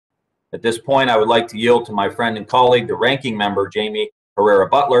At this point, I would like to yield to my friend and colleague, the ranking member, Jaime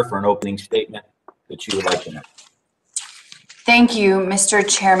Herrera-Beutler, for an opening statement that she would like to make. Thank you, Mr.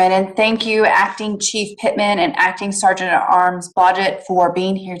 Chairman, and thank you, Acting Chief Pittman and Acting Sergeant at Arms Blodgett, for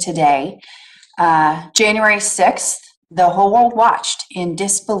being here today. January 6th, the whole world watched in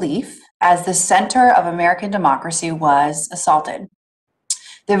disbelief as the center of American democracy was assaulted.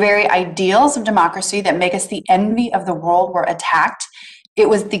 The very ideals of democracy that make us the envy of the world were attacked. It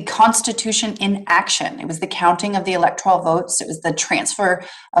was the Constitution in action. It was the counting of the electoral votes. It was the transfer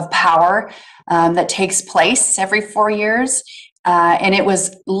of power that takes place every 4 years. And it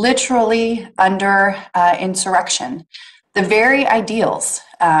was literally under insurrection. The very ideals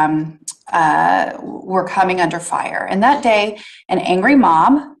were coming under fire. And that day, an angry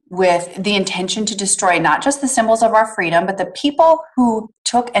mob with the intention to destroy not just the symbols of our freedom, but the people who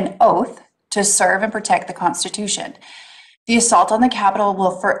took an oath to serve and protect the Constitution. The assault on the Capitol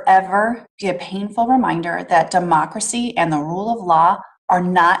will forever be a painful reminder that democracy and the rule of law are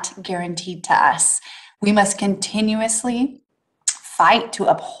not guaranteed to us. We must continuously fight to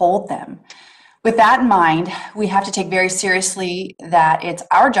uphold them. With that in mind, we have to take very seriously that it's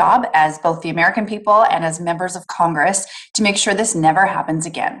our job as both the American people and as members of Congress to make sure this never happens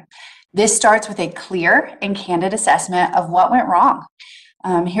again. This starts with a clear and candid assessment of what went wrong.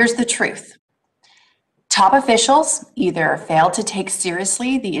 Here's the truth. Top officials either failed to take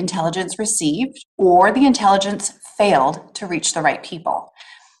seriously the intelligence received or the intelligence failed to reach the right people.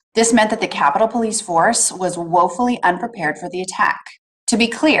 This meant that the Capitol Police Force was woefully unprepared for the attack. To be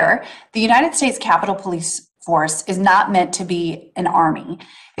clear, the United States Capitol Police Force is not meant to be an army.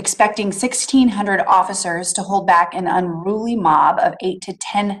 Expecting 1,600 officers to hold back an unruly mob of 8,000 to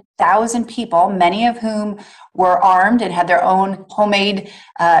 10,000 people, many of whom were armed and had their own homemade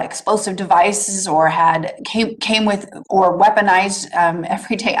explosive devices or came with or weaponized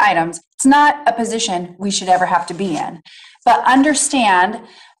everyday items. It's not a position we should ever have to be in. But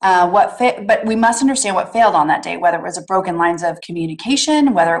but we must understand what failed on that day, whether it was a broken lines of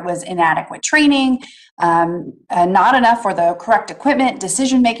communication, whether it was inadequate training, not enough for the correct equipment,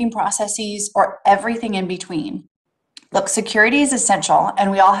 decision-making processes, or everything in between. Look, security is essential,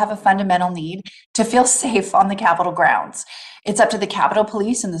 and we all have a fundamental need to feel safe on the Capitol grounds. It's up to the Capitol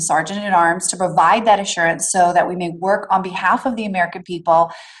Police and the Sergeant at Arms to provide that assurance so that we may work on behalf of the American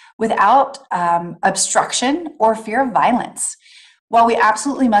people without obstruction or fear of violence. While we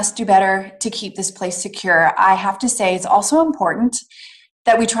absolutely must do better to keep this place secure, I have to say it's also important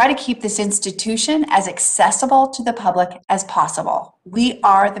that we try to keep this institution as accessible to the public as possible. We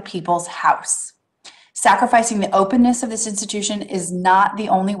are the people's house. Sacrificing the openness of this institution is not the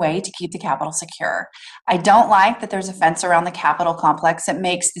only way to keep the Capitol secure. I don't like that there's a fence around the Capitol complex that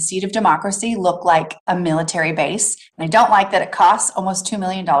makes the seat of democracy look like a military base. And I don't like that it costs almost $2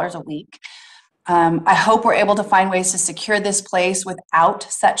 million a week. I hope we're able to find ways to secure this place without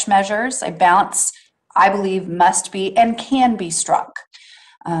such measures. A balance, I believe, must be and can be struck.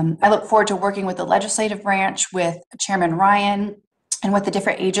 I look forward to working with the legislative branch, with Chairman Ryan, and with the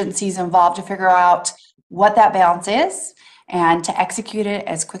different agencies involved to figure out what that balance is and to execute it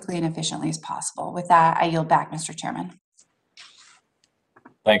as quickly and efficiently as possible. With that, I yield back, Mr. Chairman.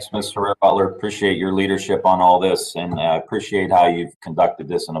 Thanks, Ms. Herrera-Beutler. Appreciate your leadership on all this, and appreciate how you've conducted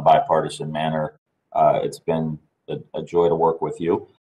this in a bipartisan manner. It's been a joy to work with you.